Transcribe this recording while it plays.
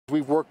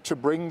We've worked to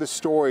bring the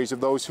stories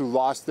of those who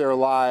lost their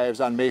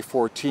lives on May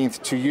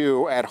 14th to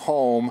you at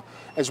home,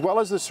 as well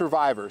as the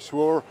survivors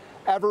who are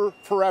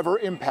forever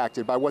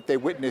impacted by what they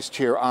witnessed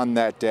here on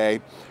that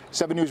day.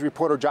 7 News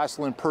reporter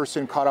Jocelyn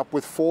Person caught up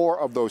with 4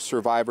 of those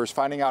survivors,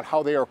 finding out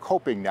how they are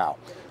coping now,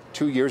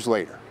 2 years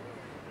later.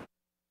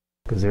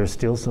 Because there are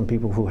still some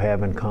people who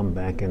haven't come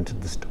back into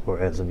the store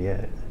as of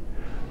yet.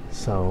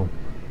 So,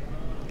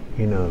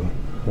 you know,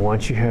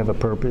 once you have a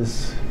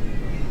purpose,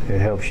 it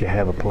helps you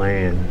have a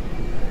plan.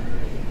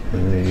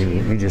 And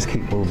then you just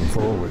keep moving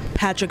forward.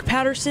 Patrick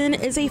Patterson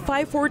is a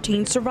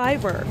 514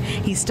 survivor.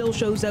 He still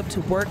shows up to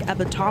work at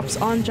the Tops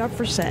on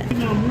Jefferson.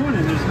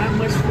 Morning, there's not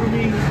much for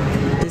me.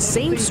 The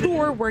same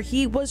store where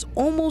he was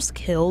almost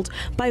killed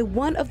by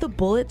one of the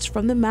bullets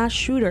from the mass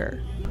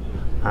shooter.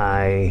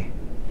 I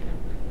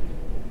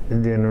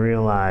didn't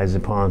realize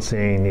upon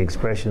seeing the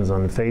expressions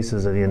on the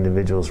faces of the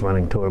individuals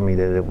running toward me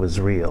that it was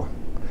real.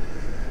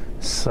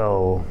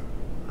 So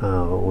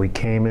we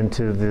came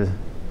into the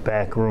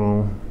back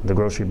room, the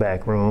grocery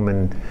back room,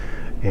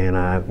 and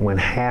I went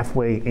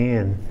halfway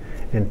in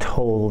and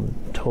told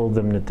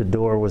them that the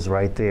door was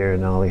right there,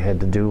 and all they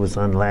had to do was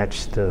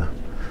unlatch the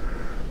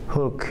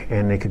hook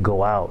and they could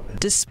go out.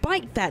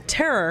 Despite that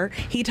terror,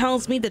 he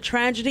tells me the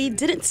tragedy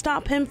didn't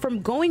stop him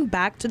from going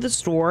back to the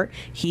store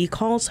he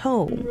calls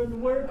home.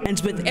 And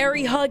with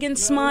every hug and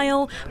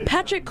smile,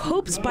 Patrick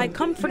copes by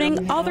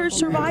comforting other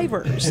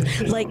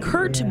survivors like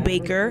Kurt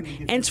Baker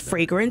and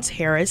Fragrance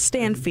Harris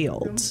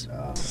Stanfield.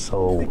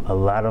 So a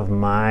lot of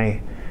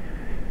my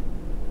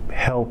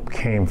help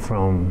came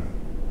from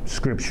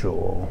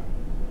scriptural,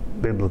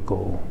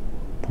 biblical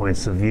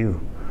points of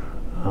view.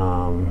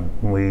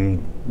 We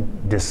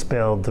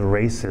dispelled the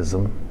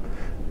racism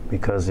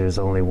because there's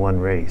only one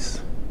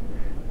race.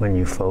 When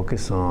you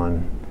focus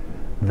on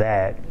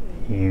that,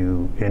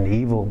 and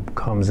evil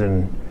comes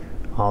in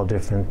all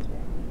different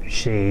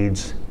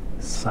shades,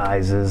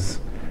 sizes,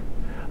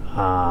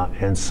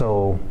 and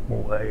so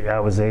I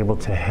was able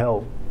to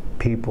help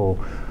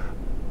people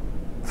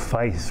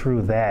fight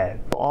through that.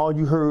 All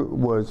you heard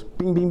was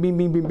bing, bing, bing,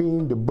 bing, bing,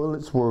 bing. The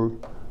bullets were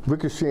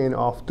ricocheting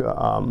off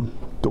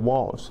the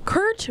walls.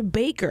 Kurt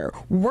Baker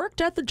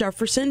worked at the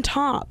Jefferson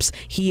Tops.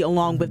 He,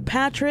 along with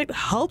Patrick,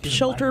 helped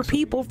shelter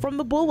people from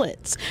the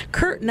bullets.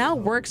 Kurt now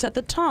works at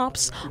the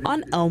Tops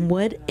on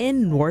Elmwood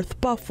in North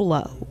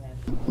Buffalo.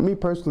 Me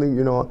personally,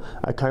 you know,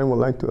 I kind of would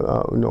like to,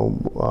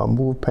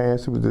 move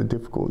past. It was a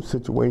difficult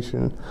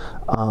situation.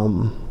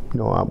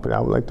 But I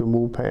would like to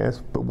move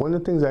past. But one of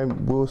the things I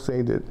will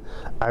say that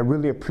I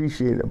really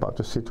appreciate about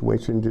the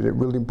situation that it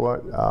really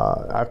brought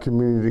our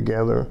community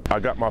together. I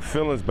got my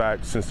feelings back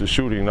since the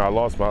shooting. I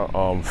lost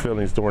my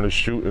feelings during the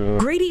shooting.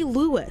 Grady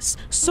Lewis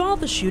saw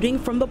the shooting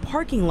from the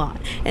parking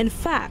lot. In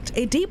fact,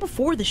 a day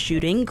before the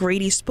shooting,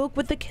 Grady spoke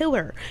with the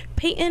killer,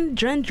 Peyton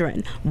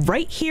Gendron,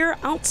 right here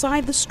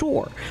outside the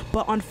store.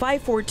 But on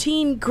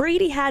 514,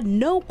 Grady had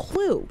no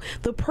clue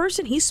the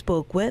person he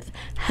spoke with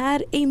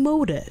had a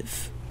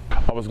motive.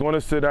 I was going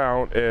to sit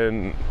down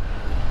and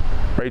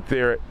right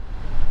there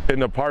in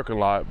the parking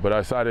lot, but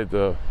I decided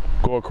to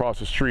go across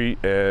the street,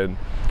 and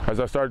as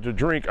I started to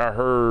drink, I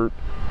heard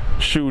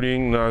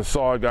shooting. I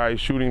saw a guy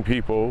shooting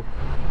people,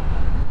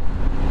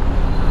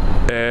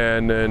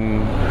 and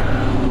then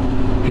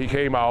he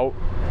came out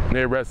and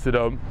they arrested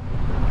him.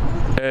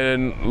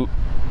 And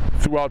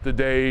throughout the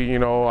day, you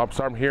know,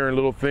 I'm hearing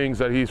little things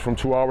that he's from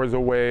 2 hours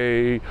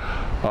away.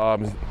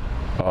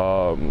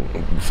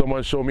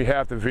 Someone showed me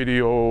half the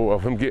video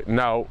of him getting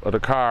out of the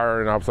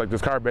car, and I was like,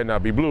 this car better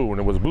not be blue, and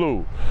it was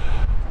blue.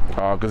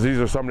 Because these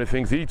are some of the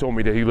things he told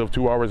me, that he lived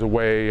 2 hours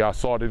away. I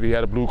saw that he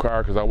had a blue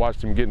car because I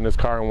watched him get in his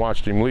car and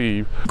watched him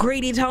leave.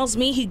 Grady tells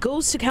me he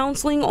goes to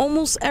counseling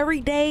almost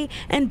every day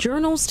and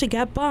journals to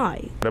get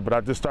by. But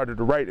I just started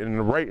to write, and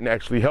the writing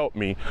actually helped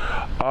me.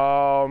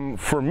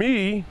 For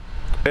me,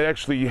 it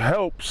actually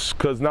helps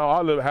because now I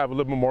have a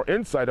little bit more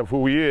insight of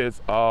who he is.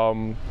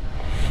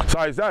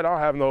 Besides that, I don't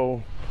have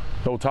no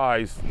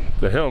ties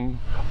to him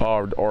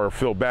or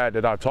feel bad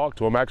that I talked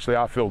to him. Actually,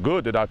 I feel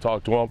good that I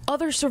talked to him.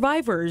 Other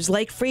survivors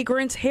like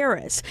Fragrance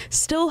Harris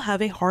still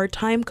have a hard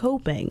time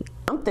coping.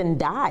 Something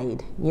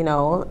died, you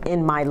know,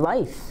 in my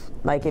life.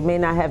 Like, it may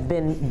not have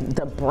been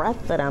the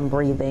breath that I'm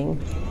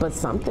breathing, but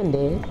something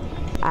did.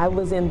 I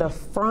was in the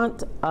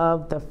front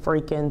of the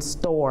freaking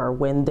store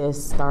when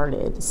this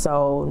started.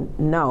 So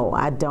no,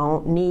 I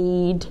don't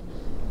need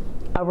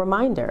a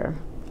reminder.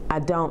 I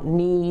don't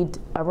need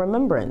a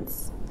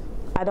remembrance.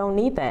 I don't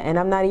need that, and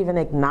I'm not even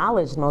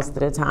acknowledged most of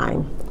the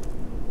time.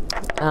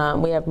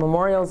 We have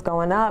memorials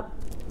going up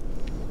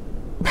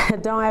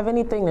that don't have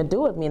anything to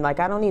do with me. Like,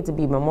 I don't need to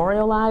be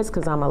memorialized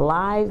because I'm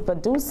alive,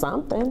 but do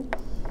something.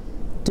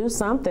 Do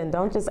something.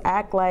 Don't just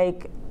act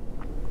like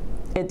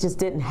it just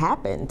didn't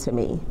happen to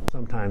me.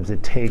 Sometimes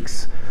it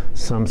takes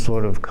some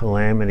sort of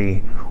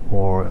calamity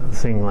or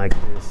thing like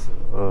this,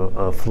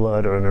 a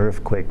flood or an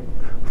earthquake,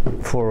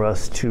 for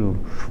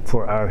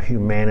our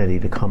humanity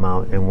to come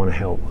out and want to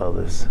help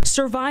others.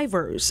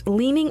 Survivors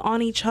leaning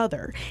on each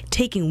other,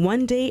 taking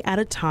one day at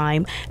a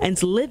time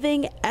and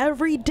living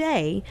every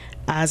day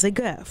as a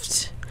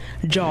gift.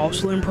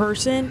 Jocelyn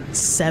Person,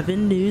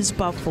 7 News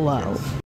Buffalo.